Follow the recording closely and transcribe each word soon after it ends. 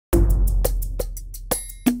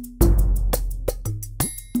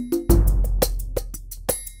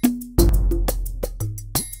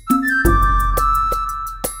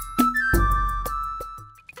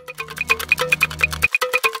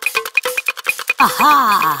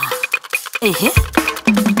Aha.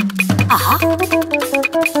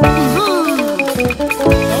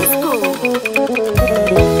 Let's go.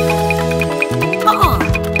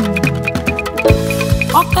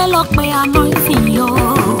 Ọpẹ́lọpẹ́ anointing yo.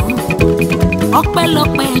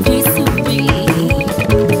 Ọpẹ́lọpẹ́ Jésù mi.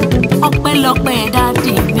 Ọpẹ́lọpẹ́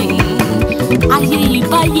Daddy mi. Ayé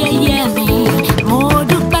ìbáyẹyẹ mi. Mo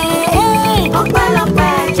dúpẹ́.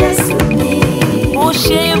 Ọpẹ́lọpẹ́ Jésù mi. Mo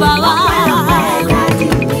ṣe bàbá. Ọpẹ́lọpẹ́ Daddy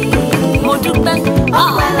mi. Mo dúpẹ́.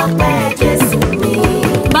 Ọpẹ́lọpẹ́ Jésù mi.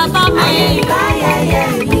 Bàbá mi. Ayé ìbáyẹyẹ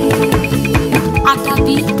mi.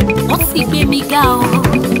 Àdàbí, wọ́n ti gbé mi ga o.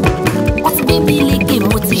 Wọ́n ti gbé mi lékè,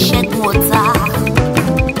 mo ti ṣẹ́gun ọ̀tá.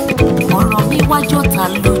 Ọ̀rọ̀ mi wájú ọ̀tá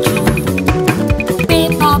lójú. Pé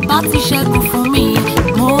bàbá ti ṣẹ́gun fún mi,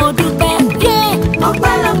 mo dúpẹ́.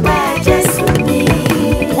 Ọpẹ́lọpẹ́ Jésù mi.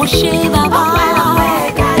 Mo ṣe bàbá. Ọpẹ́lọpẹ́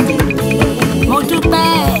Daddy mi. Mo dúpẹ́.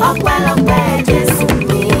 Ọpẹ́lọpẹ́ Jésù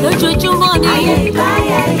mi. Lójoojúmọ́ ni. Ayé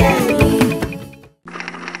ìbáyẹyẹ mi.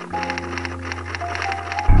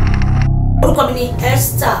 Orúkọ mi ni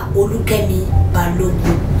Esther OLUKEMI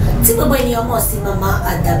BALOGUN tí gbogbo ènìyàn mọ̀ sí Mama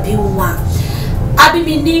Adabi one. A bí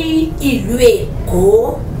mi ní ìlú Èkó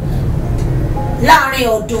láàrin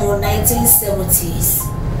ọdún 1970s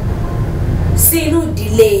sí inú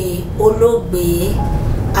ìdílé olóògbé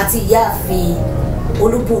àti ìyáàfin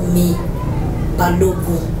Olúbùnmi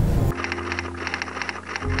Balógun.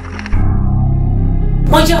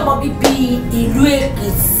 Mo jẹ́ ọmọ bíbí ìlú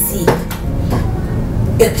Èkìtì.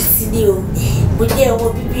 Èkìtì ni o, mo jẹ́ ọmọ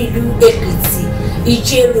bíbí ìlú Èkìtì,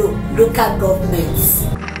 Ìjẹ̀rò local government.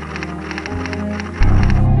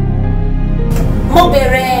 Mo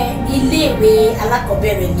bẹ̀rẹ̀ iléèwé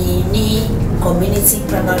alákọ̀ọ́bẹ̀rẹ̀ mi ní community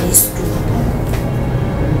primary school.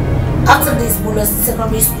 After this, mo lọ sí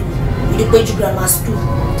secondary school, Ìlúpéjú grammar school,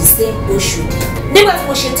 the same Oṣòdì. Nígbà tí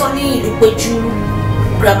mo ṣetán ní Ìlúpéjú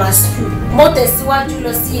grammar school, mo tẹ̀síwájú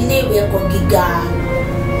lọ sí iléèwé ẹ̀kọ́ gíga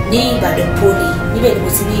ní Ìbàdàn Poly. Níbẹ̀ ni mo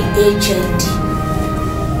ti ní HND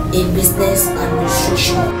in business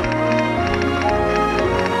administration.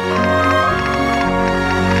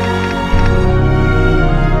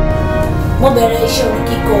 Mo bẹ̀rẹ̀ iṣẹ́ orin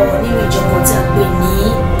kíkọ nínú ìjọ kan tí a pè ní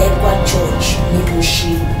ESTHER Church ní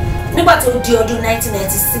Bóṣe. Nígbà tó di ọdún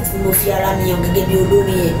 1996 ni mo fi ara mi hàn gẹ́gẹ́ bí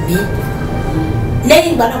olórin ẹ̀mí.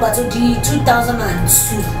 Lẹ́yìn ìgbà náà tó di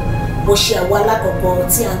 2002 mo ṣe àwo alákọ̀ọ́kọ́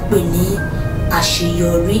tí a ń pè ní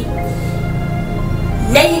àṣeyọrí.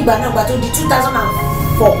 Lẹ́yìn ìgbà náà tó di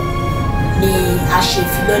 2004 ni a ṣe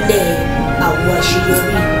ìfilọ́lẹ̀ àwo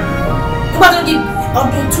àṣeyọrí. Nígbà tó di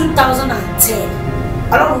ọdún 2010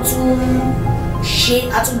 Ọlọ́run tún ṣe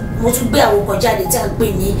mo tún gbé àwo kan jáde tí a ń pè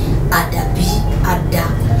ní Àdàbí Àdá.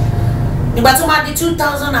 Nígbà tó máa di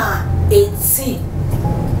 2018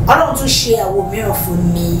 Ọlọ́run tún ṣe àwo mìíràn fún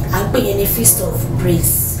mi, à ń pè yẹn ní Feast of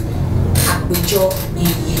Praise, àpéjọ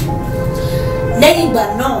ìyìn. Lẹ́yìn ìgbà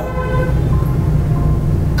náà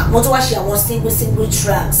mo tún wá ṣe àwọn single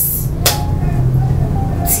tracks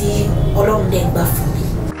tí Ọlọ́run dẹ̀ gbà fún mi.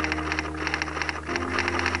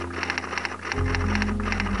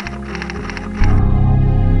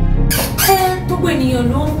 Gbogbo ènìyàn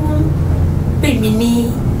ló ń pè mí ní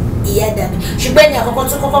Ìyá Àdàbí, ṣùgbọ́n ẹni àkọ́kọ́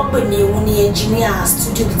tó kọ́kọ́ pè mí òun ni engineer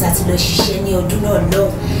studio bí ta ti lọ ṣiṣẹ́ ní ọdún náà lọ.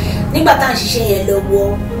 Nígbà tá à ń ṣiṣẹ́ yẹn lọ́wọ́,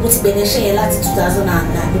 mo ti bẹ̀rẹ̀ iṣẹ́ yẹn láti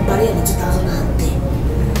 2009, mo parí ẹ̀ ní 2010.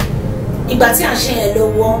 Ìgbà tí à ń ṣe yẹn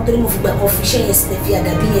lọ́wọ́, torí mo fi gbà kan fi iṣẹ́ yẹn sílẹ̀, fi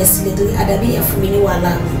Àdàbí yẹn sílẹ̀, torí Àdàbí yẹn fún mi ní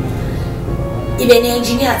wàhálà. Ibẹ̀ ni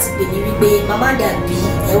engineer ti pè mí wípé Mama Adabi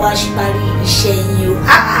ẹ wá parí iṣẹ́ yìí o.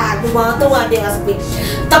 Gbogbo àwọn tó wà bẹ́ẹ̀ wá sọ pé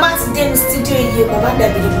tó bá ti dé ní studio yìí o, Mama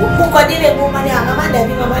Adabi ni mo kọ́ délé mo máa ní Mama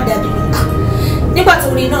Adabi Mama Adabi ni. Nígbà tó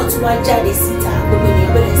orin náà tún wá jáde síta, gbogbo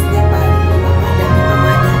ènìyàn bẹ̀rẹ̀ sí ní pariwo Mama Adabi Mama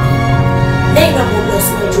Adabi. Lẹ́yìn náà mo lọ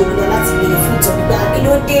sí ọjọ́ Olúwa láti béèrè fún ìtọ́ nígbà kí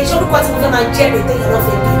ló dé, ṣé orúkọ tí mo fẹ́ máa jẹ́rìí tẹ́yìn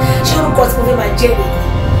lọ́fẹ̀ẹ́ mi, ṣé orúkọ tí mo fẹ́ máa jẹ́rìí ni.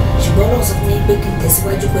 Ṣùgbọ́n Ọlọ́run sọ fún mi pé kí n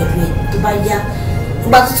tẹ̀síwájú pẹ̀lú ẹ̀ tó bá yá.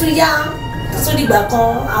 Ìgbà tuntun yá tó dìgbà kan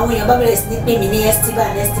àwọn èèyàn bá bẹ̀rẹ̀ sí ní pè mí ní ESTHER,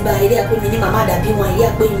 ilé àpè mí ní Mama Adabi one, ilé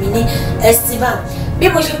àpè mí ní ESTHER. Bí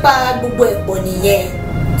mo ṣe pa gbogbo ẹ̀pọ̀ nìyẹn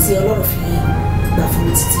tí Ọlọ́run fi gbà fún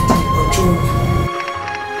mi títí di ọjọ́ òní.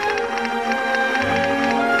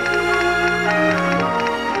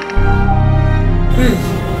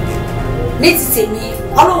 Ní ti tèmi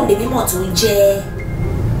Ọlọ́run lèmi mọ̀ tó ń jẹ́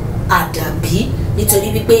Àdàbí, nítorí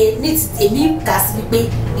wípé ní ti tèmi kà sí wípé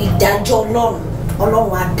ìdájọ́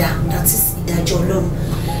Ọlọ́run á dá, that is ìdájọ́ Ọlọ́run.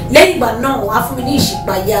 Lẹ́yìn ìgbà náà wọ́n á fún mi ní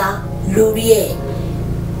ìṣípayá lórí ẹ̀,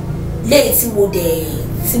 lẹ́yìn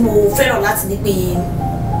tí mo fẹ́ràn láti ní pé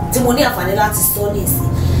tí mo ní àǹfààní láti sọ nìsín.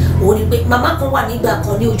 òun ni pé màmá kan wà nígbà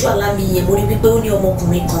kan ní ojú àlá mi yẹn mo rí wípé ó ní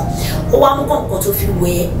ọmọkùnrin kan ó wá mú kọ̀ọ̀kan tó fi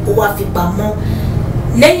wẹ̀ ó wá fi pamọ́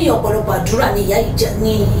lẹ́yìn ọ̀pọ̀lọpọ̀ àdúrà ni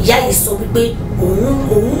ìyá yìí sọ wípé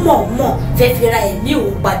òun mọ̀ fẹ́ fi ra ẹ̀mí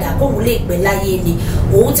òun padà kóun lè pẹ́ láyé ni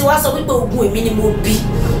òun ti wá sọ wípé ogún èmi ni mo bí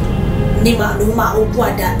ní màá ló máa ogún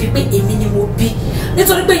àdàbí pé èmi ni mo bí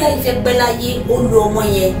nítorí pé ìyá yìí fẹ́ pẹ́ láyé ó lo ọmọ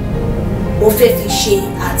yẹn ó fẹ́ fi ṣe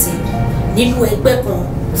àtẹ̀gùn nínú ẹgbẹ́ kan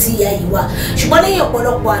tí ìyá yìí wà ṣùgbọ́n lẹ́yìn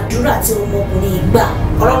ọ̀pọ̀lọpọ̀ àdúrà tí ọmọkùnrin yìí gbà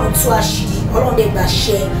Ọlọ́run tú àṣírí Ọlọ́run dẹ̀ gbà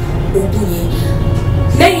ṣẹ ogún yẹn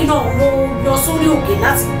lẹ́yìn náà mo lọ sórí òkè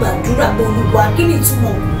láti gbàdúrà pé Olúwa kí ni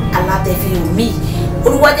ìtumọ̀ alátẹ̀fihàn mi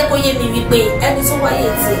Olúwa jẹ́ kó yé mi wípé ẹni tó wáyé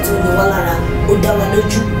tiẹ̀ tó ní wá lára ó dá wa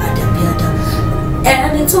lójú àdàbí àdá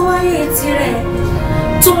ẹni tó wáyé tirẹ̀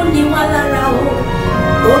tó ní wá lára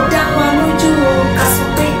ó dá wa lójú o ká sọ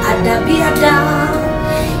pé àdàbí àdá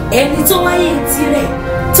ẹni tó wáyé tirẹ̀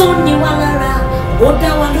tó ní wá lára ó dá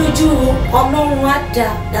wa lójú o Ọlọ́run àdá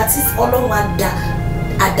that is Ọlọ́run àdá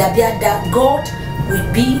àdàbí àdá God will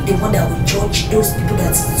be the one that will judge those people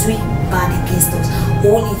that is doing bad against us.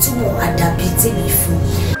 Òun ni túmọ̀ àdàbí tèmi fún.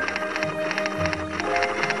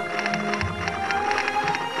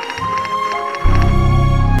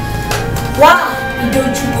 Wá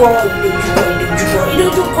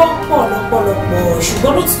ìdojúkọ pọ̀ lọ́pọ̀lọpọ̀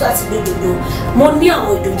ṣùgbọ́n lótìtọ́ àti lódodo mo ní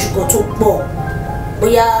àwọn ìdojúkọ tó pọ̀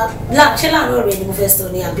bóyá ṣé láàrin ọ̀rẹ́ ni mo fẹ́ sọ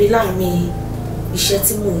ni àbí láàrin iṣẹ́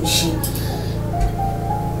tí mò ń ṣe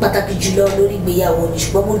pàtàkì jùlọ lórí ìgbéyàwó ni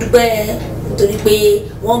ṣùgbọ́n mo dúpẹ́ nítorí pé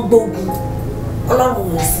wọ́n gbógun Ọlọ́run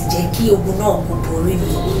ò sì jẹ́ kí ogun náà kò borí mi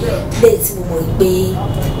lẹ́yìn tí mo mọ̀ pé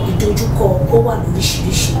ìdojúkọ ó wà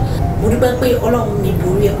lóríṣiríṣi mo dúpẹ́ pé Ọlọ́run mi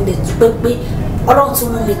borí ẹ̀ mo dẹ̀ dúpẹ́ pé Ọlọ́run tún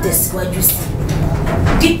mú mi tẹ̀síwájú sí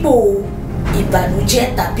dípò ìbànújẹ́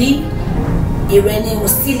tàbí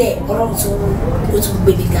ìrẹniwòsílẹ̀ Ọlọ́run tún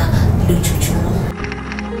gbé mi ga lójoojúmọ́.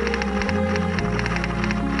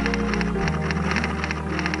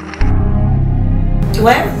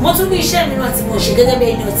 Mo tún ní iṣẹ́ mìíràn tí mo ṣe gẹ́gẹ́ bí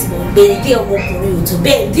ẹni tí mo gbé díẹ̀ ọmọkùnrin ò tó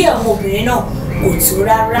bẹ́ẹ̀ díẹ̀ ọmọbìnrin náà kò tó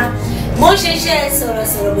rárá mo ń ṣiṣẹ́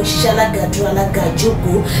sọ̀rọ̀sọ̀rọ̀ mo ṣiṣẹ́ alágàdúró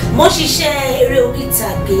alágàjókòó mo ṣiṣẹ́ eré orí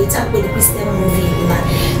ìtàgé tápé ní Christian movie man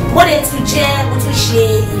mo tún ṣe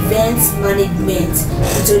event management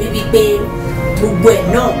nítorí wípé gbogbo ẹ̀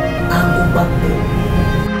náà à ń kó papọ̀.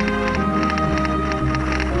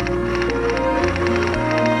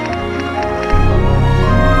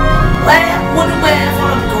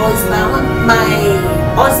 My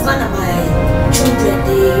husband and my children,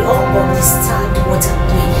 they all understand what I'm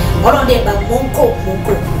doing. All of them are monko,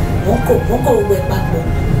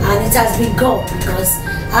 and it has been God because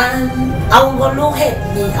our God don't help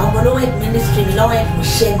me. Our God don't help ministry. He don't help me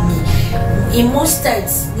share me. In most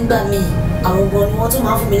times, our God want to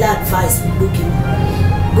have me advice.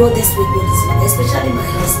 Go this way, go this way. Especially my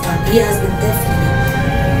husband, he has been there for me.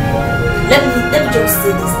 Let me just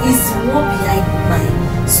say this: he's the one behind my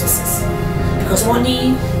success. Because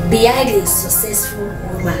money behind a successful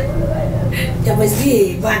woman, there must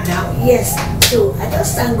be a man now. Yes, so I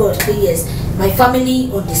just thank God for yes. My family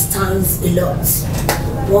understands a lot.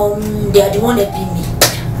 They are the one helping me.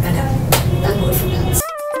 Thank God for that.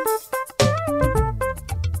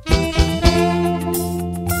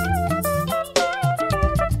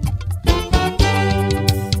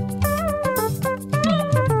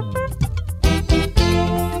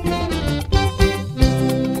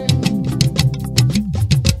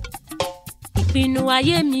 Ìpinnu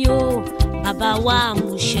ayé mi o bàbá wa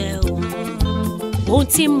àmúṣẹ o ohun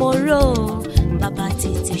tí mo rò bàbá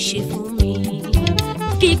tètè ṣe fún mi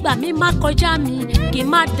kí ìgbà mi má kọjá mi kí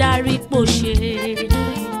má darí pòṣe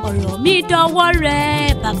ọ̀rọ̀ mi dọwọ́ rẹ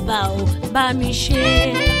bàbá o bá mi ṣe.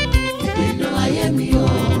 Ìpinnu ayé mi o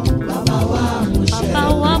bàbá wa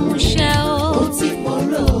àmúṣẹ o ohun tí mo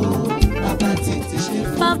rò bàbá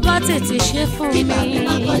tètè ṣe fún mi kí ìgbà mi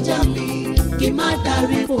má kọjá mi kí má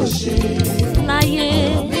darí pòṣe láyé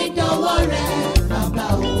mi dọwọ́ rẹ bàbá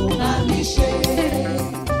ò bá mi ṣe.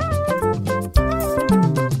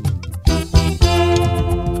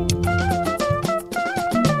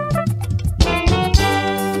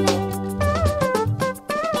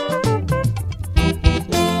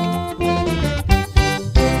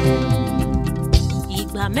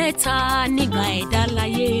 ìgbà mẹ́ta nígbà ẹ̀dá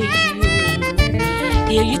láyé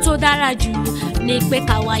èyí tó dára jù ní pé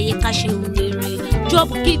ká wáyé ká ṣe ohun rere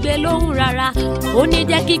Jóòbù kígbe lóhùn rárá ó ní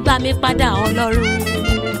jẹ́ kí gbà mí padà Ọlọ́run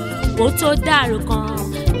ó tó dàrú kan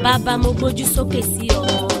bàbá mo gbójú sókè sí ọ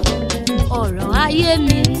ọ̀rọ̀ ayé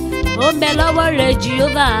mi ó ń bẹ lọ́wọ́ rẹ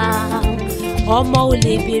Jèhófà ọmọ ò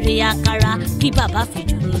lè béèrè àkàrà kí bàbá fi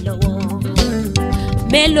jù mí lọ́wọ́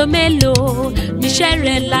mélòó níṣẹ́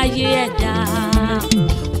rẹ láyé ẹ̀dá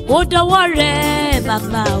ó dọwọ́ rẹ̀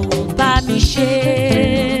bàbá ò bá mi ṣe.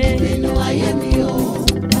 Ìpinnu ayé mi o,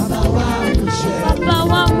 bàbá wa mú ṣẹ. Bàbá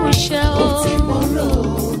wa mú ṣẹ o. Ó ti mọ̀ rò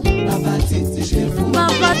ó, bàbá tètè ṣe fún mi.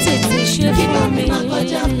 Bàbá tètè ṣe fún mi. Kí má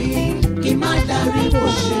kọjá mi, kí má darí bó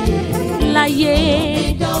ṣe. Láyé.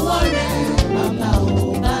 Ìdọwọ́ rẹ̀ bàbá ò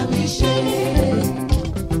bá mi ṣe.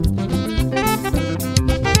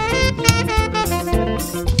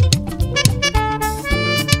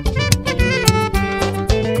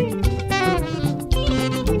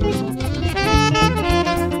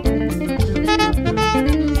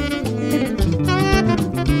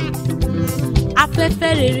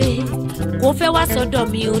 Afẹ́fẹ́ rere kò fẹ́ wá sọ́dọ̀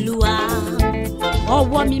mi Olúwa,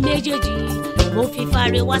 ọwọ́ mi méjèèjì mo fi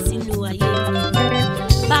fare wá sínú ayé mi.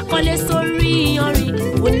 Bákọ́lé sórí iyanrìn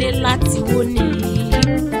ó ní láti wó ni,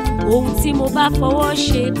 ohun tí mo bá fọwọ́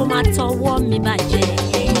ṣe kó má tọwọ́ mi bàjẹ́.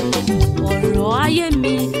 Ọ̀rọ̀ ayé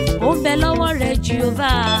mi ó ń bẹ lọ́wọ́ rẹ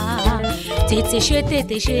Jèhófà, tètè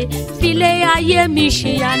ṣe filé ayé mi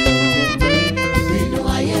ṣe yanu. Ìpinnu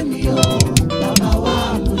ayé mi o, bàbá wa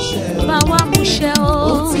mú ṣẹ. Bàbá wa mú ṣẹ o.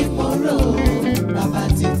 Ó ti mọ̀ rò ó, bàbá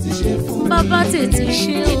tètè ṣe fún mi. Bàbá tètè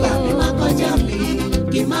ṣe o. Ìgbà mi má kọjá mi,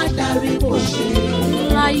 kí má darí bó ṣe.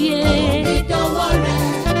 Láyé. Ìdọwọ́ rẹ̀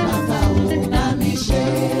bàbá ò bá mi ṣe.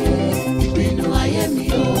 Ìpinnu ayé mi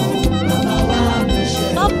o, bàbá wa mú ṣẹ.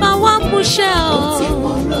 Bàbá wa mú ṣẹ o. Ó ti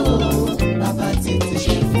mọ̀ rò ó, bàbá tètè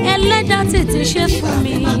ṣe fún mi. Ẹlẹ́dàá tètè ṣe fún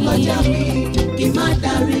mi. Ìgbà mi má kọjá mi, kí má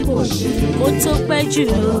darí bó ṣe. Ó tó pẹ́ jù.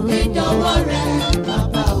 Ìdọwọ́ rẹ̀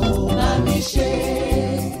bàbá ò bá mi ṣe.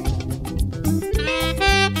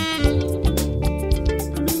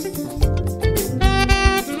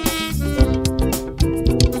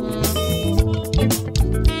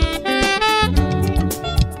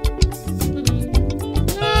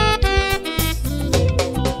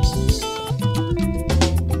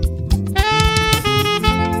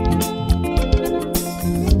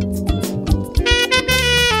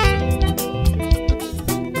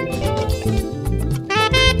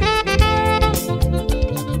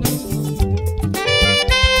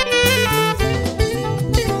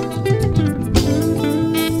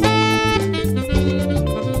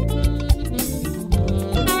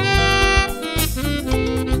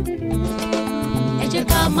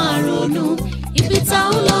 Ibi tá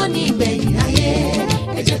ń lọ ní ìgbẹ̀yìn ayé,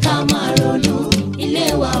 Ẹ jẹ́ ká máa ronú ilé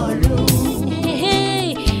wa ọ̀run.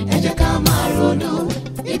 Ẹ jẹ́ ká máa ronú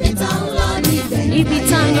ibi tá ń lọ nígbẹ̀yìn ayé. ibi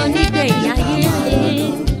tá ń lọ nígbẹ̀yìn ayé.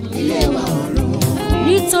 Ilé wa ọ̀run.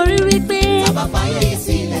 Nítorí wípé Bàbá fàyè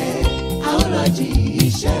sílẹ̀, a ó lọ jí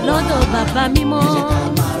iṣẹ́ wa. lọ́dọ̀ bàbá mímọ́. Ẹ jẹ́ ká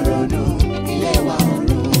máa ronú ilé wa ọ̀run.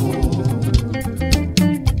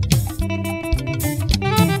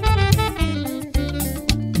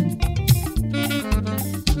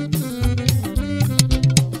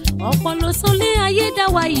 Ọ̀pọ̀ ló sọlé ayé dá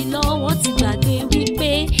wa yìí lọ, wọ́n ti gbàgbé wípé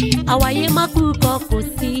àwáyé má kú kan kò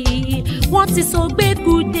sí. Wọ́n ti sọ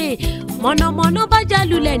gbẹ́kúdé, mọ̀nàmọ́ná bá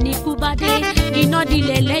jálulẹ̀ ní kúbádé, iná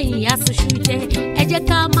dilẹ̀ lẹ́yìn aṣoṣù jẹ. Ẹ jẹ́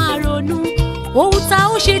ká máa ronú ohun tá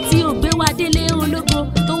ó ṣe tí ò gbé wa délé ológo,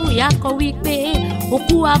 tóun ìyá kọ wípé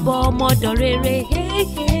òkú àbọ̀ ọmọdọ̀ rere.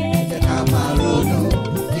 Ẹ jẹ́ ká máa ronú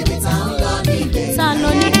ibi tá ń lọ nígbẹ̀yìn Tá lọ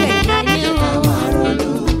nígbẹ̀yìn ayé Ẹ jẹ́ ká o. máa ronú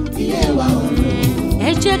ilé wa ọ̀run.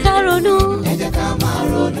 Ẹ jẹ́ ká ronú Ẹ jẹ́ ká máa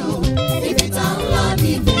ronú ibi tá ń lọ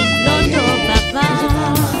nígbẹ̀yìn lọ́dọ̀ bàbá.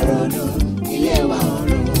 máa ronú ilé wa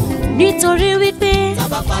ọ̀run. Nítorí wípé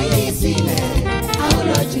Bàbá fàyè sílẹ̀, a ó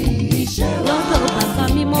lọ jí iṣẹ́ wa. lọ́dọ̀ bàbá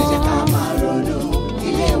mímọ́. Ẹ jẹ́ ká máa ronú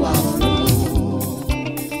ilé wa ọ̀run.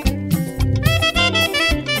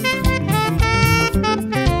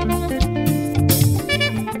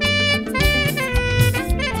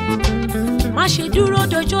 Má ṣe dúró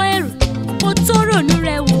dọjọ́ ẹ̀rù kó tó ronú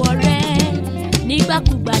rẹ̀ wò ọ̀rẹ́.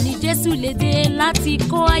 Nígbàkúgbà ni Jésù lè dé láti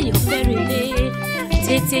kó àyànfẹ́ rere.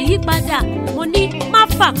 Tètè yí padà, mo ní má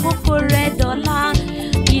fàkókò rẹ̀ dọ̀la.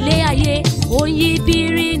 Ilé ayé oyin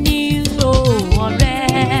bírí ni o ọ̀rẹ́.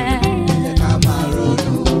 Ẹ jẹ́ ká máa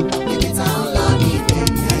ronú ibi tá ń lọ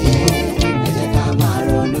nígbẹ̀yìn ayé. Ẹ jẹ́ ká máa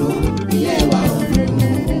ronú ilé wa ọ̀run.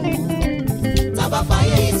 Bàbá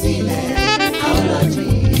fàyè sílẹ̀, a ó lọ jí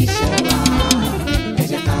iṣẹ́ wa. Ẹ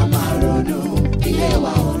jẹ́ ká máa ronú ilé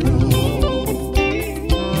wa ọ̀run.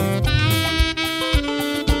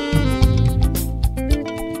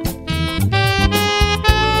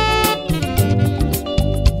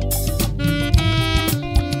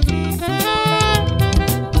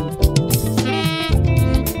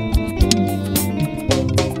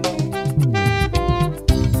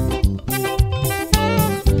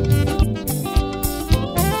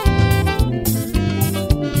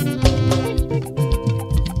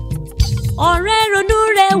 Ọ̀rẹ́ ronú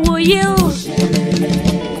rẹ̀ wòye o.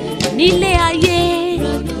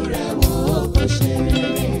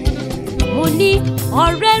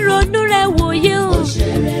 ọ̀rẹ́ ronú rẹ̀ wòye o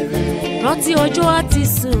rántí ọjọ́ àti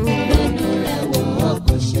sùn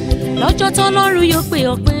lọ́jọ́ tọ́lọ́run yóò pè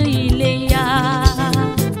ọ́ pé Iléyá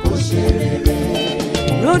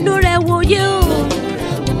ronú rẹ̀ wòye o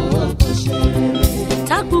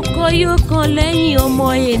tákùkọ yóò kan lẹ́yìn ọmọ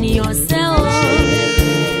ènìyàn sẹ́ o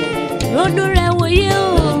ronú rẹ̀ wòye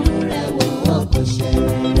o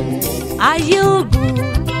ayé ògùn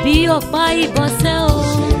bí ọ̀pá ìbọn sẹ́ o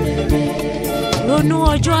ronú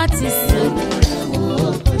ọjọ́ àti sùn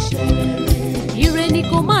ire ni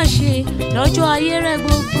kò máa ṣe lọ́jọ́ ayé rẹ̀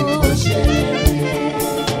gbogbo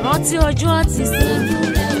rántí ọjọ́ àti sùn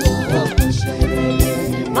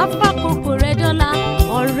má fàkókò rẹ̀ dọ́là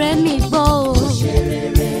ọ̀rẹ́ mi gbọ́ o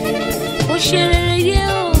ó ṣe rere yé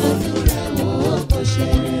o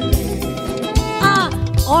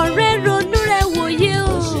ọ̀rẹ́ ronú rẹ̀ wòye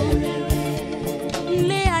o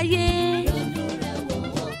ilé ayé.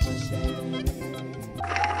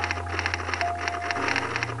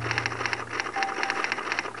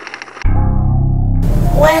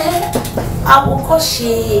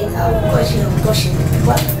 àwòkọ́ṣe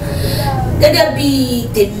gẹ́gẹ́ bí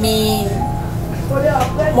tèmi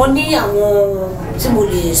mo ní àwọn tí mo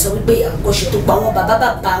lè sọ wípé àwòkọ́ṣe tó gba àwọn bàbá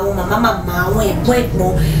àwọn màmá àwọn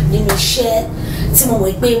ẹ̀gbọ́n nínú iṣẹ́ tí mo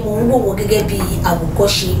mọ̀ pé mo ń wò wọ́n gẹ́gẹ́ bí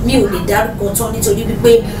àwòkọ́ṣe mi ò lè dárúkọ tán nítorí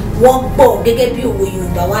wípé wọ́n pọ̀ gẹ́gẹ́ bí òwe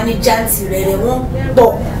Yorùbá wá ní jàǹtìrẹrẹ wọ́n pọ̀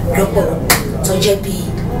lọ́pọ̀lọpọ̀ tó jẹ́ bí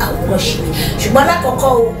àwòkọ́ṣe mi ṣùgbọ́n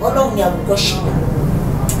lákọ̀ọ́kọ́ Ọlọ́run ni àwòkọ́ṣe mi.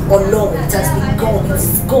 Alone, it has been God, it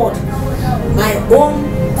is God. My own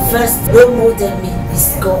first role model me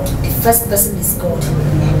is God. The first person is God.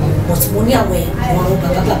 But money away,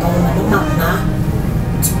 baba, mama,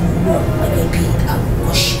 to know whether be a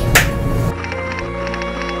worship.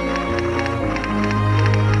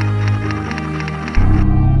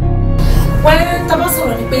 When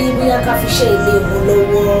Tabaso on the baby, I can fish a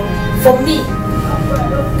little for me.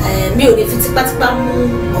 Mi ò lè fi tipátipá mú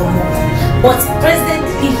ọmọ but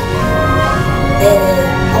presently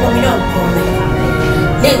ọmọ mi náà kọ mi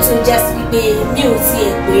lẹ́yìn tó já sí wípé mi ò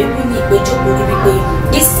tiẹ̀ pé rí mi pé jókòó rí wípé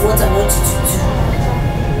this is what I want you to do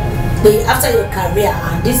pé after your career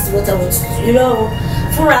and this is what I want you to do you know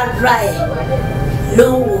fúnra ra ẹ̀ ló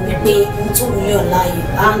wò wípé n tó wù yàn láàyò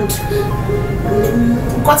and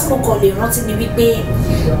nǹkan tí mo kàn lè rántí ni wípé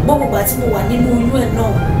gbogbo ìgbà tí mo wà nínú oyún ẹ̀ náà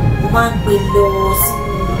mo máa ń gbé lọ sí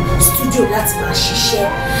studio láti máa ṣiṣẹ́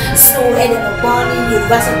so ẹ̀dẹ̀ ọ̀gbọ́n ní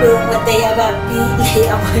Yorùbá sọ pé ọmọ tẹ́yà bá bí ilé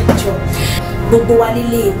àwọn ìjọ gbogbo wa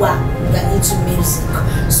nílé wa we are into music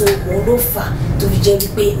so òun ló fà tó fi jẹ́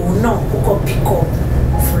wípé òun náà kókó pick up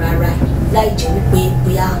fúnra rẹ̀ láì jẹ́ wípé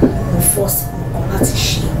bóyá mo force ọkàn láti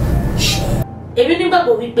ṣe iṣẹ́. èmi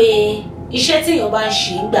nígbàgbọ́ wípé iṣẹ́ tí èèyàn bá ń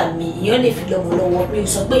ṣe gbà mí èèyàn lè fi lọ́mọ lọ́wọ́ mi ò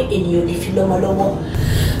sọ pé ènìyàn lè fi lọ́mọ lọ́wọ́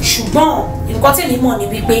ṣùgbọ́n nǹkan tí èmi mọ̀ ni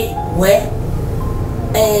wípé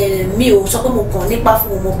mi ò sọ pé mo kàn nípa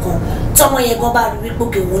fún ọmọ kan tọmọ yẹn gan bá rí wípé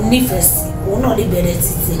òkè òun nífẹ̀ẹ́ sí òun náà lè bẹ̀rẹ̀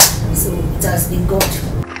títì so it has been God.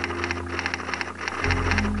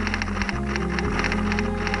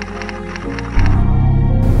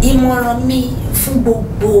 ìmọ̀ràn mi fún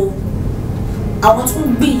gbogbo àwọn tó ń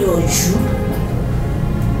gbìyànjú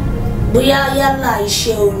bóyá yálà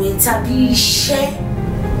iṣẹ́ orin tàbí iṣẹ́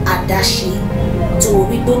àdáṣe tó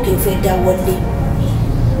wípé òkè fẹ́ dáwọ́lé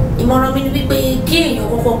ìmọ̀ràn mi ni wípé kí èèyàn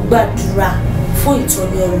kọ́kọ́ gbàdúrà fún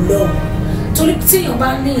ìtọ́ni Ọlọ́run torí tí èèyàn bá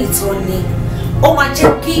ní ìtọ́ni ó máa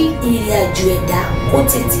jẹ́ kí ìrìn àjò ẹ̀dá kó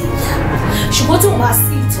tètè yá ṣùgbọ́n tó bá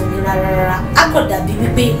sí ìtọ́ni rárá á kàn dàbí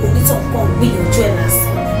wípé onítàn kan gbìyànjú ẹ̀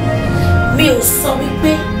lásán mi ò sọ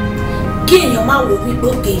wípé kí èèyàn má wò wípé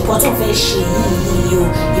òkè nǹkan tó fẹ́ ṣe yìí o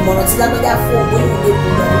ìmọ̀ràn tí lágbájá fún ọmọ ìwé lè mú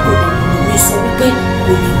lọ kó lè mú mi sọ wípé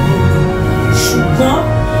kò lè mú lọ ṣùgbọ́n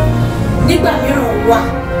nígbà mìíràn wà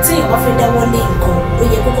tí èèyàn bá fẹ́ dáwọ́ lé nǹkan ó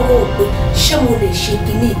yẹ kó kọ́kọ́ wò pé ṣé mo lè ṣe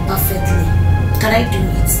kíní perfectly can I do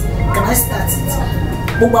it can I start it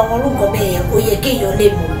gbogbo àwọn orúkọ bẹ́ẹ̀ yẹn ó yẹ kéèyàn lè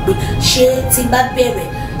mọ̀ pé ṣé tí bá bẹ̀rẹ̀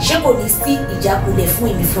ṣé kò ní sí ìjákulẹ̀ fún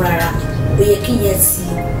èmi fúnra mi ó yẹ kí yẹn ti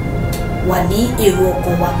wà ní èrò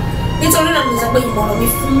ọkàn wa nítorí náà mo sọ pé ìmọ̀ràn mi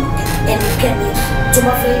fún ẹnikẹ́ni tó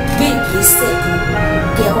bá fẹ́ gbé ìgbésẹ̀ kan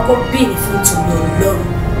kí ẹ kọ́kọ́ béèrè fún ìtòlú Ọlọ́run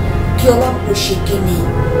kí Ọlọ́run kò ṣe kíni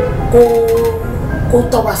kó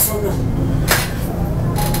tọ́ wa sọ́nà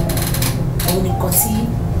òun nìkan tí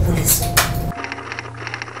mo lè sọ.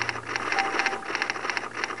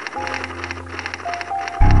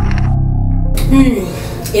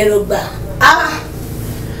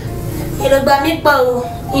 èrògbà mi pọ̀ o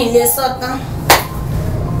ilé sọ́tán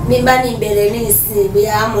mi bá ní ìbẹ̀rẹ̀ ní ìsìn ìgbé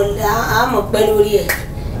àmọ̀ pẹ́ lórí ẹ̀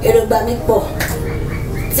èrògbà mi pọ̀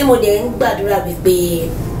tí mo dẹ̀ ń gbàdúrà wípé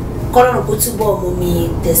kọ́lọ́run kó túbọ̀ mú mi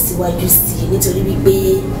tẹ̀síwájú sí i nítorí wípé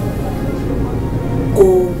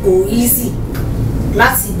kò easy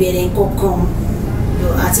láti bẹ̀rẹ̀ nǹkan kan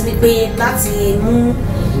àti wípé láti mú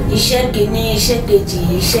iṣẹ́ kìíní iṣẹ́ kejì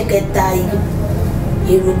iṣẹ́ kẹta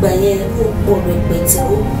èròǹgbà yẹn ó pọ̀ rẹpẹtẹ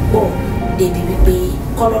ó pọ̀ débi wípé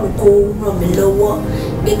kọ́lọ́run kó ràn mí lọ́wọ́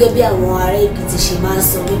gẹ́gẹ́ bí àwọn ará Èkìtì ṣe máa ń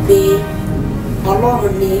sọ wípé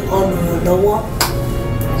Ọlọ́run ni olùrànlọ́wọ́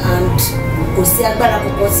and kò sí agbára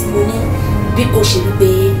kankan tí mo ní bí kò ṣe wípé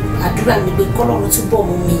àdúrà mi pé kọ́lọ́run túbọ̀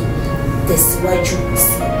mú mi tẹ̀síwájú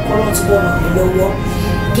sí kọ́lọ́run túbọ̀ ràn mí lọ́wọ́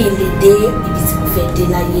kí n lè dé ibi tí mo fẹ́ dé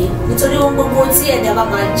láyé nítorí ohun gbogbo tí ẹ̀dá bá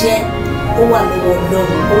máa jẹ́ ó wà lọ́wọ́ Ọlọ́run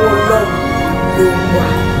owó Ọlọ́run ló wà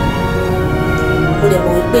mo dẹ̀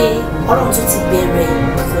mọ̀ wípé Ọlọ́run tó ti bẹ̀rẹ̀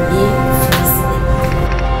kò ní fi sílẹ̀.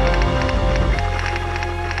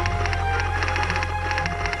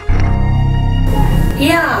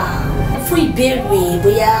 Fún ìbéèrè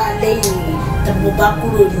bóyá lẹ́yìn tí mo bá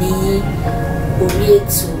kúrò ní orí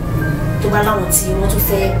ètò tó bá láwọn tí wọ́n tún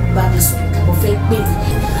fẹ́ bá mi sọ̀rọ̀ tàbí fẹ́ pè mí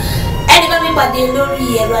ẹni bá mi pàdé lórí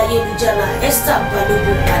ẹ̀rọ ayélujára Esther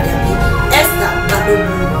Balogun Adabi Esther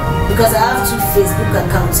Balogun because I have 2 Facebook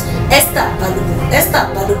accounts Esther Balogun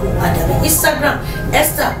Adabi Instagram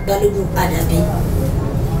Esther Balogun Adabi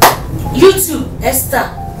YouTube Esther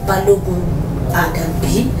Balogun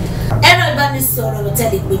Adabi ẹ̀rọ ìbánisọ̀rọ̀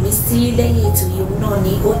tẹ́lẹ̀ pè mí sí lẹ́yìn ètò yìí náà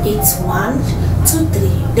ní 081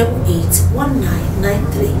 2388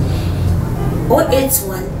 1993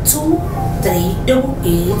 081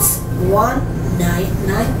 2388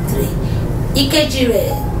 1993 ìkejì rẹ̀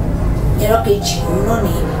ẹ̀rọ kejì òun náà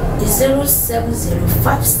ní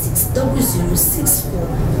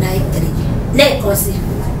 07056006493 lẹ́ẹ̀kan sí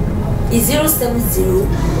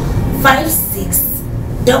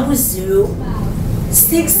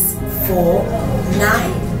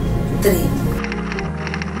 07056006493.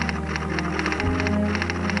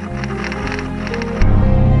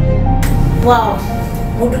 Wow,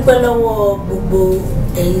 mo dúpẹ́ lọ́wọ́ gbogbo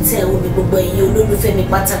ẹ̀yin tí ẹ wò mí gbogbo ẹ̀yin olólùfẹ́ mi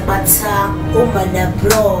pátápátá home and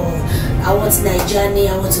abroad àwọn tí Nàìjíríà ní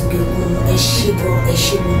àwọn tó gẹ̀gùn ẹ ṣé gan ẹ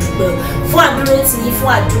ṣé mo dúpẹ́ fún àdúró tí yín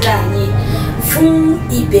fún àdúrà yín fún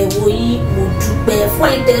ìbẹ̀wò yín mo dúpẹ́ fún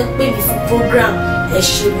ẹ̀yin tẹ́ ń pè mí fún program ẹ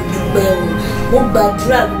ṣé mo dúpẹ́ o mo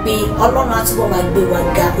gbàdúrà pé Ọlọ́run á túbọ̀ máa gbé wa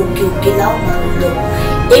ga òkè òkè láwọn máa ń lọ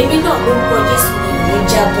èmi náà lórúkọ Jésù ni mo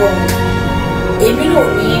jábọ̀ èmi náà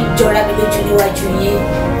ní jọra mi lójú níwájú yín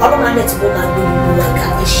Ọlọ́run á lè túbọ̀ máa gbé gbogbo wa ga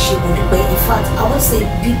ẹ ṣé mo dúpẹ́ in fact I want to say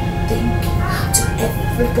big thank you to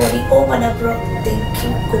everybody home and abroad thank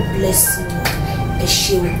you God bless you ẹ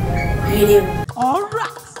ṣé o ire o. All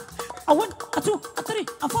right, a 1 a 2 a 3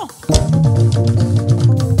 a 4.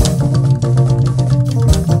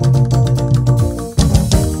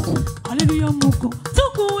 Hallelujah muko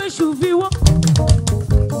tuku eshuviwa.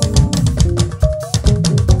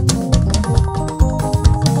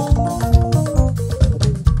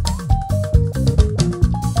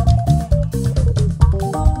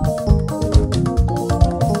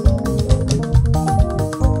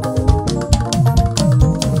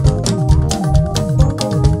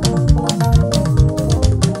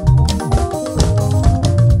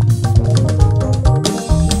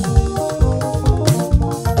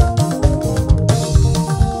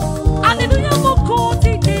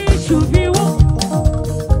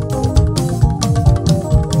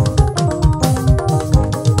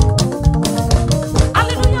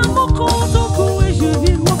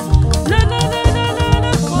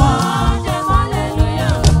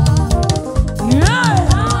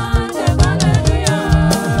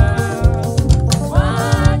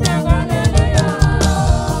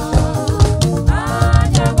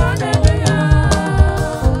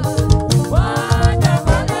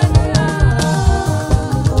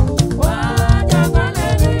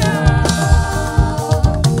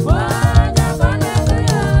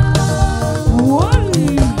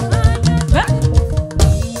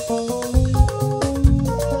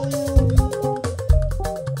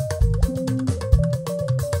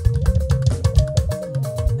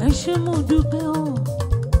 ṣé mo dúpẹ́ o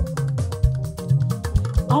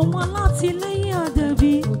àwọn alátìlẹ́yìn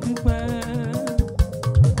Àdàbí mo dúpẹ́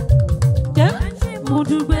mo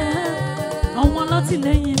dúpẹ́ àwọn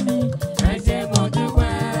alátìlẹ́yìn mi ẹ ṣé mo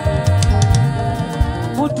dúpẹ́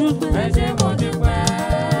mo dúpẹ́ ẹ ṣé mo dúpẹ́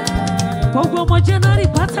gbogbo ọmọ January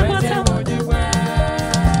pátápátá mo dúpẹ́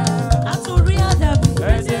àtúrí Àdàbí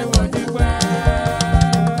ẹ ṣé mo dúpẹ́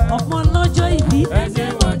ọmọ lọ́jọ́ ìbí ẹ ṣé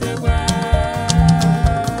mo dúpẹ́.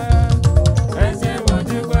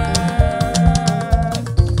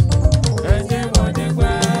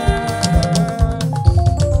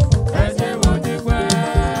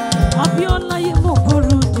 Abiola ye mo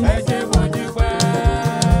boro de.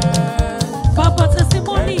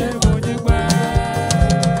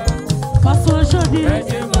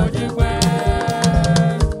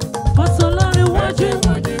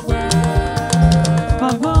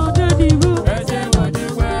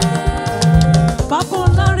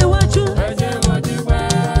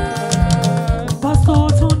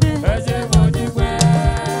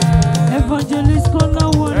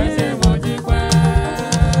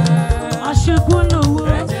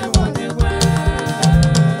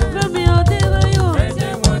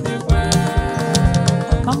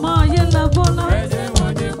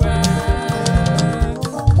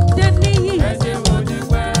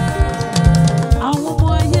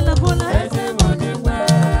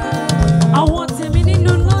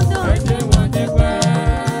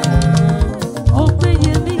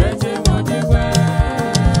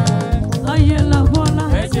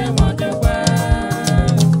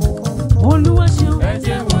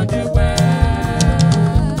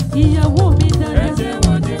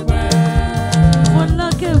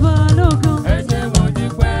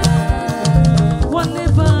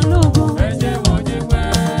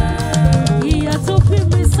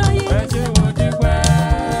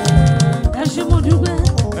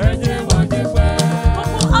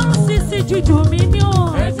 Mojú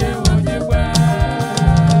Dominion. Ẹ ṣé mo dúpẹ́.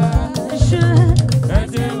 Ẹ ṣé. Ẹ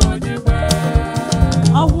ṣé mo dúpẹ́.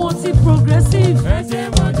 Àwọn tí progressive. Ẹ ṣé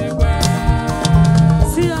mo dúpẹ́.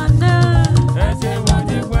 Sí àná. Ẹ ṣé mo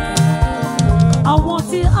dúpẹ́. Àwọn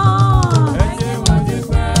tí á. Ẹ ṣé mo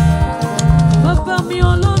dúpẹ́. Bàbá mi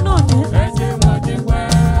ọlọ́nà dé. Ẹ ṣé mo dúpẹ́.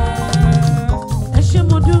 Ẹ ṣé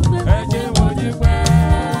mo dúpẹ́. Ẹ ṣé mo dúpẹ́.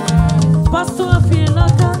 Pastor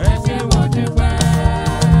Afielaka. Ẹ ṣé mo dúpẹ́.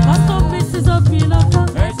 Pastor Mrs. Afielaka.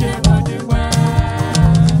 Ẹ ṣé mo dúpẹ́.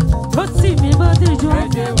 Rotimi Badejo. Ẹ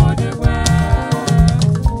ṣé mo dúpẹ́.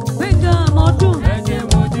 Gbénga Àmọ́dún. Ẹ ṣé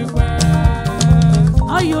mo dúpẹ́.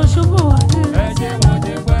 Ayọ̀ Ṣòbọ̀wálé. Ẹ ṣé mo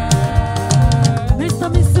dúpẹ́. Mr.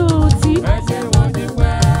 Mrs. Oti. Ẹ ṣé mo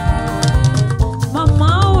dúpẹ́. Mama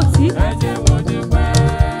Oti. Ẹ ṣé mo dúpẹ́.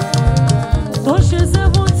 Tó ṣe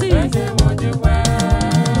 70. Ẹ ṣé mo dúpẹ́.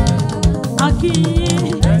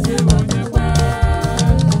 Akínyìn. Ẹ ṣé mo dúpẹ́.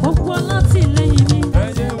 Gbogbo alátìlẹ́yìn mi. Ẹ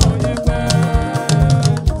ṣé mo dúpẹ́.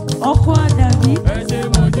 Ọkọ Àdàbí. Ẹ ṣé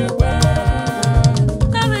mo dúpẹ́.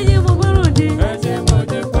 Lárẹ̀yẹ mo gbọ́rọ̀ dé. Ẹ ṣé mo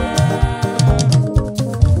dúpẹ́.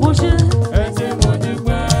 Mo ṣe. Ẹ ṣé mo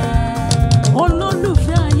dúpẹ́.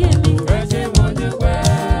 Olólùfẹ́ ayé mi. Ẹ ṣé mo dúpẹ́.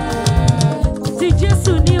 Ti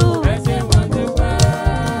Jésù ni o. Ẹ ṣé mo dúpẹ́.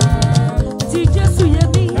 Ti Jésù yẹ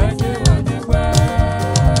mí. Ẹ ṣé mo dúpẹ́.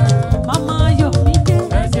 Mama Ayọ̀mídé.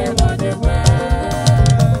 Ẹ ṣé mo dúpẹ́.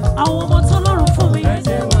 Àwọn ọmọ tọ́lọ́run fún mi. Ẹ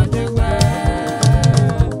ṣé mo dúpẹ́.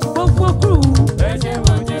 Gbogbo kúrú. Ẹ ṣé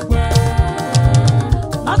mo dúpẹ́.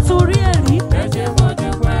 Látòrí ẹ̀rí. Ẹ ṣé mo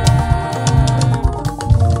dúpẹ́.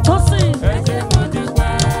 Tọ́sìn. Ẹ ṣé mo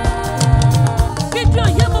dúpẹ́. Gideon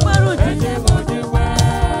yẹ mo bá ròdì. Ẹ ṣé mo dúpẹ́.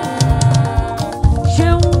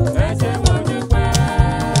 Ṣeun. Ẹ ṣé mo dúpẹ́.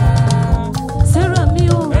 Sarah mi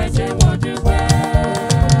o. Ẹ ṣé mo dúpẹ́.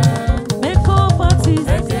 Makeup artist.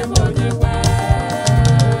 Ẹ ṣé mo dúpẹ́.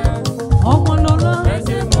 Ọmọlọ́lá. Ẹ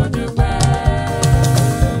ṣé mo dúpẹ́.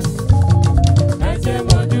 Ẹ ṣé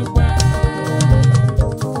mo dúpẹ́.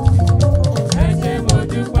 Ẹ ṣé mo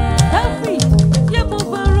dúpẹ́. Every yẹ mo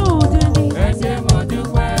bá ròdì ni. Ẹ ṣé mo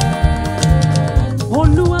dúpẹ́.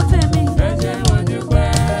 Olúwafẹ́mi. Ẹ ṣé mo dúpẹ́.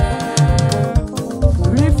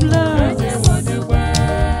 Reflex. Ẹ ṣé mo dúpẹ́.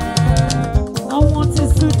 Àwọn ti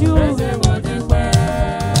studio. Ẹ ṣé mo dúpẹ́.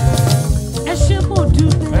 Ẹ ṣé mo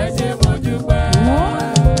dúpẹ́. Ẹ ṣé mo dúpẹ́.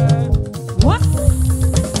 What?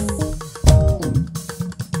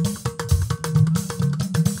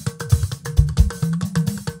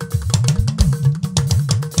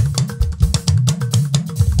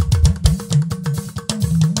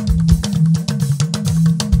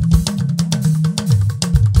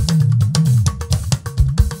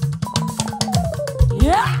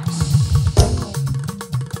 Yes.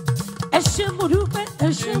 Ẹ ṣé mo dúpẹ́. Ẹ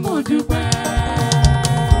ṣé mo dúpẹ́.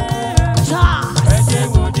 Charles. Ẹ ṣé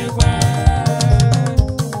mo dúpẹ́.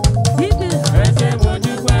 Ibi. Ẹ ṣé mo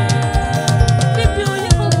dúpẹ́. Ibi oyè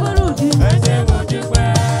mo gbọ́dọ̀ dé. Ẹ ṣé mo dúpẹ́.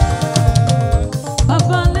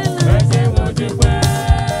 Bàbá Lẹ́lẹ̀. Ẹ ṣé mo dúpẹ́.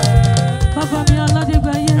 Bàbá mi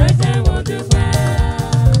Aládégbáyé. Ẹ ṣé mo dúpẹ́.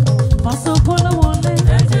 Pásọ̀ Bọ́lá wọlé.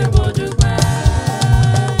 Ẹ ṣé mo dúpẹ́.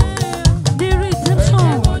 Ní redemption.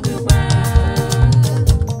 Ẹ ṣé mo dúpẹ́.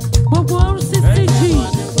 Gbogbo RCCG.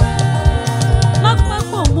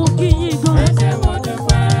 Lápapọ̀ mo kí yín gan. Ẹ ṣé mo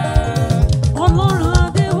dúpẹ́. Ọlọ́run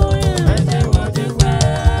Adéwòye. Ẹ ṣé mo dúpẹ́.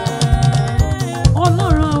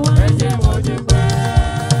 Ọlọ́run àwa. Ẹ ṣé mo dúpẹ́.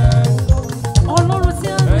 Ọlọ́run sí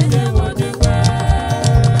àmì. Ẹ ṣé mo dúpẹ́.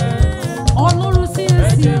 Ọlọ́run sí Ẹ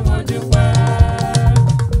èsì. ṣé mo dúpẹ́.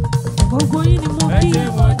 Gbogbo yín ni mo Ẹ kí. ṣé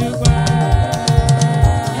mo dúpẹ́.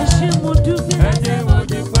 Ẹ ṣé mo dúpẹ́. Ẹ ṣé mo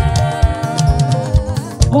dúpẹ́.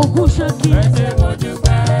 Ògùn Ṣakí. Ẹ ṣé mo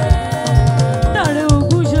dúpẹ́. Dàrẹ́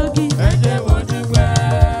Ògùn Ṣakí. Ẹ ṣé mo dúpẹ́.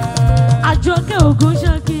 Àjọkẹ́ Ògùn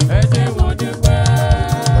Ṣakí. Ẹ ṣé mo dúpẹ́.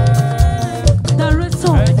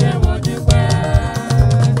 Director. Ẹ ṣé mo dúpẹ́.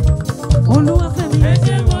 Olúwafẹ́mi. Ẹ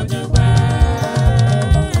ṣé mo dúpẹ́.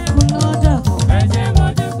 Olúwadàbọ̀. Ẹ ṣé mo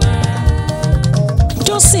dúpẹ́.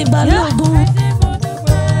 Jọ́sìn Balógun. Ẹ ṣé mo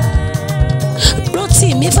dúpẹ́.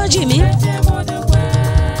 Rotimi Fájìmí. Ẹ ṣé mo dúpẹ́.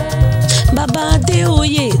 Bàbá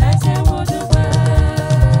Adéoyè. Ẹ ṣé mo dúpẹ́.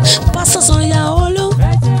 Pásọ̀ Sànyà Olú.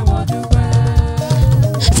 Ẹ ṣé mo dúpẹ́.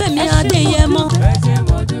 Fẹ́mi Adéyẹmọ.